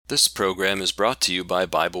This program is brought to you by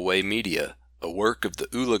Bible Way Media, a work of the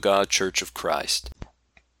Ulaga Church of Christ.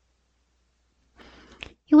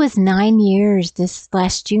 It was 9 years this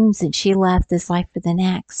last June since she left this life for the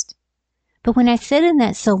next. But when I sat in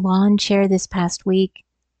that salon chair this past week,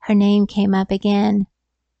 her name came up again.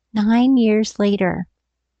 9 years later,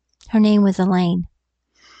 her name was Elaine.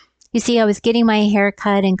 You see, I was getting my hair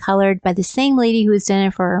cut and colored by the same lady who has done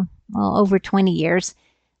it for over 20 years,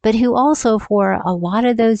 but who also for a lot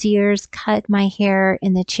of those years cut my hair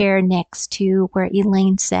in the chair next to where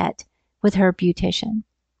Elaine sat with her beautician.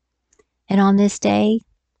 And on this day,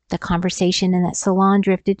 the conversation in that salon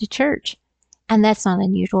drifted to church. And that's not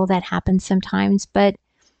unusual. That happens sometimes. But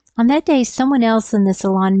on that day, someone else in the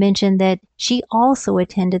salon mentioned that she also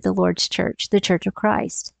attended the Lord's church, the Church of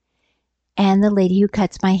Christ. And the lady who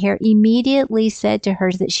cuts my hair immediately said to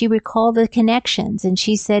her that she recalled the connections. And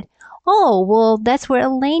she said, "Oh, well, that's where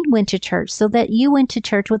Elaine went to church, so that you went to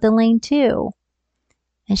church with Elaine too."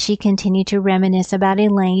 And she continued to reminisce about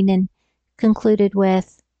Elaine and concluded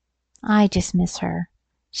with, "I just miss her.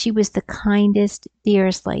 She was the kindest,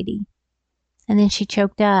 dearest lady." And then she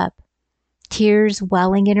choked up, tears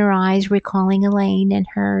welling in her eyes, recalling Elaine and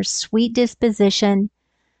her sweet disposition,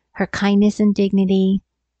 her kindness and dignity,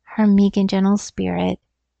 her meek and gentle spirit.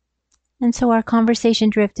 And so our conversation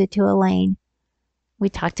drifted to Elaine. We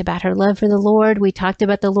talked about her love for the Lord. We talked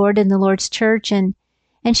about the Lord and the Lord's church. And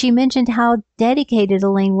she mentioned how dedicated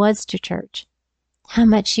Elaine was to church, how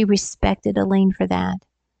much she respected Elaine for that.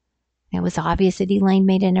 It was obvious that Elaine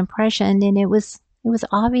made an impression, and it was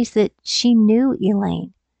obvious that she knew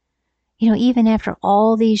Elaine. Even after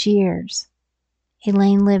all these years,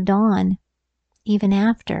 Elaine lived on, even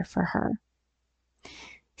after, for her.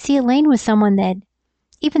 See, Elaine was someone that,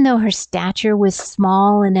 even though her stature was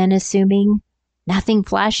small and unassuming, nothing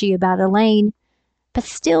flashy about Elaine, but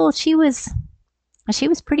still she was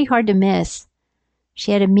pretty hard to miss.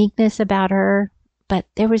 She had a meekness about her, but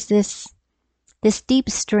there was this deep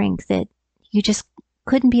strength that you just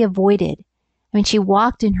couldn't be avoided. I mean, she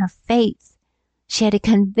walked in her faith. She had a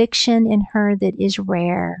conviction in her that is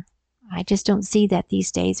rare. I just don't see that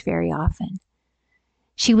these days very often.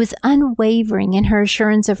 She was unwavering in her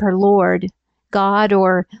assurance of her Lord, God,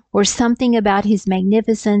 or something about his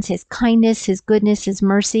magnificence, his kindness, his goodness, his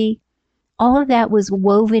mercy. All of that was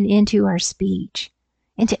woven into her speech,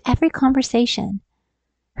 into every conversation.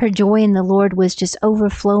 Her joy in the Lord was just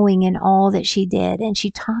overflowing in all that she did, and she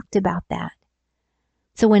talked about that.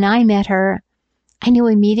 So when I met her, I knew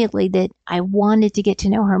immediately that I wanted to get to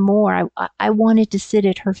know her more. I wanted to sit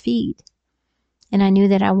at her feet. And I knew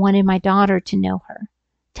that I wanted my daughter to know her,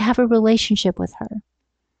 to have a relationship with her.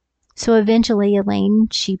 So eventually, Elaine,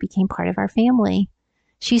 she became part of our family.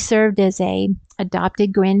 She served as a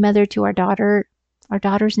adopted grandmother to our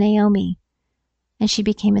daughter's Naomi, and she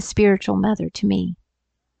became a spiritual mother to me.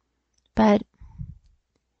 But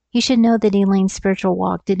you should know that Elaine's spiritual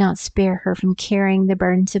walk did not spare her from carrying the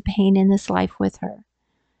burdens of pain in this life with her.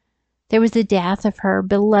 There was the death of her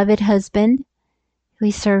beloved husband, who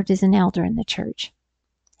he served as an elder in the church,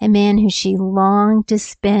 a man who she longed to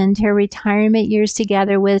spend her retirement years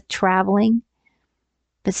together with, traveling.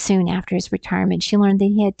 But soon after his retirement, she learned that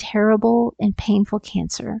he had terrible and painful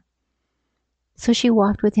cancer. So she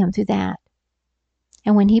walked with him through that.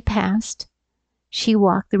 And when he passed, she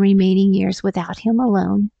walked the remaining years without him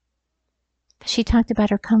alone. But she talked about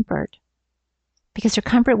her comfort, because her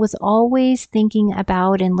comfort was always thinking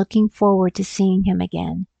about and looking forward to seeing him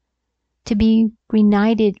again, to be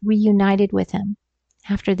reunited with him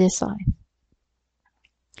after this life.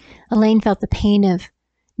 Elaine felt the pain of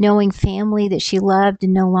knowing family that she loved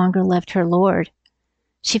and no longer loved her Lord.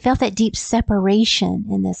 She felt that deep separation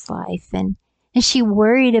in this life, and she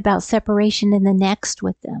worried about separation in the next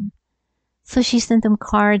with them. So she sent them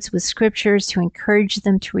cards with scriptures to encourage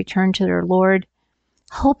them to return to their Lord,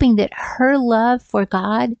 hoping that her love for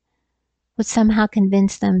God would somehow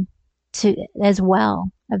convince them to as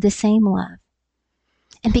well of the same love.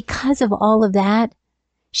 And because of all of that,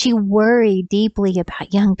 she worried deeply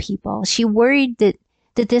about young people. She worried that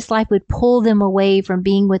this life would pull them away from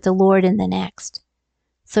being with the Lord in the next.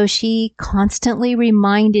 So she constantly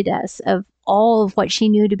reminded us of all of what she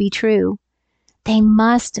knew to be true. They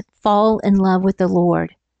must fall in love with the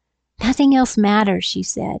Lord. Nothing else matters, she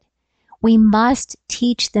said. We must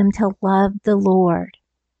teach them to love the Lord.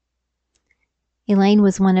 Elaine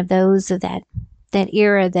was one of those of that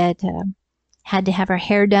era that had to have her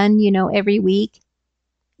hair done, every week.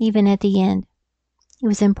 Even at the end, it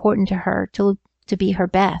was important to her to be her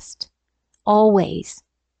best, always,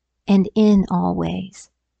 and in all ways.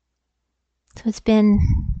 So it's been,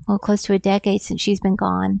 close to a decade since she's been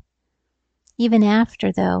gone. Even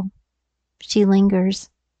after, though, she lingers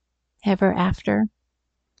ever after.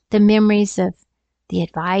 The memories of the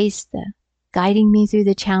advice, the guiding me through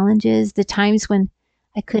the challenges, the times when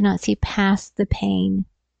I could not see past the pain,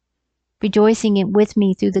 rejoicing it with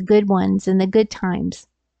me through the good ones and the good times.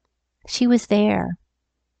 She was there,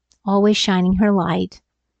 always shining her light.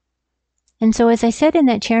 And so as I sat in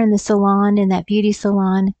that chair in the salon, in that beauty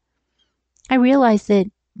salon, I realized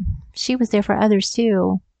that she was there for others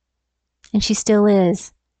too. And she still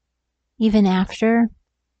is, even after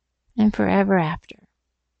and forever after.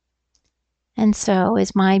 And so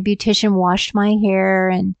as my beautician washed my hair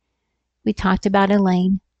and we talked about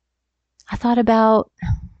Elaine, I thought about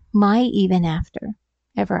my even after,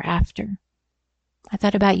 ever after. I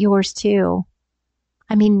thought about yours too.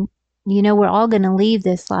 I mean, we're all going to leave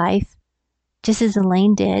this life, just as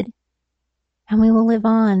Elaine did, and we will live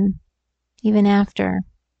on even after.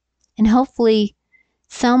 And hopefully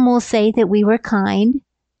some will say that we were kind,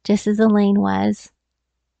 just as Elaine was.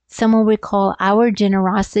 Some will recall our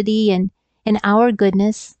generosity and our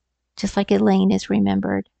goodness, just like Elaine is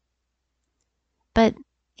remembered. But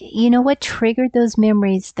what triggered those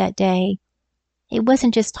memories that day? It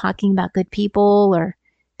wasn't just talking about good people or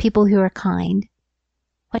people who are kind.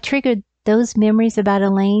 What triggered those memories about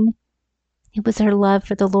Elaine? It was her love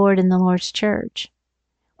for the Lord and the Lord's church.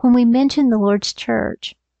 When we mentioned the Lord's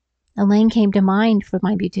church, Elaine came to mind for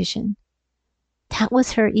my beautician. That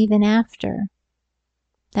was her even after.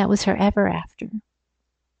 That was her ever after.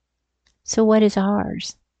 So what is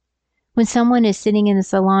ours? When someone is sitting in a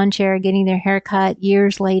salon chair getting their hair cut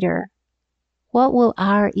years later, what will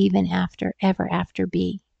our even after, ever after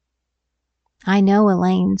be? I know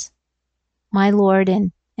Elaine's. My Lord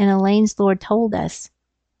and Elaine's Lord tells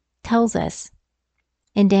us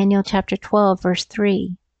in Daniel chapter 12, verse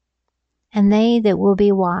 3, and they that will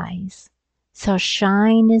be wise shall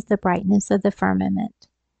shine as the brightness of the firmament,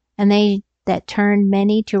 and they that turn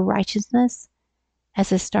many to righteousness as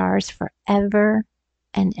the stars forever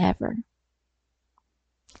and ever.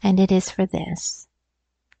 And it is for this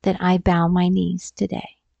that I bow my knees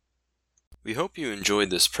today. We hope you enjoyed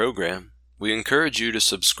this program. We encourage you to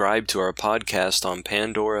subscribe to our podcast on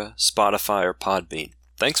Pandora, Spotify, or Podbean.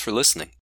 Thanks for listening.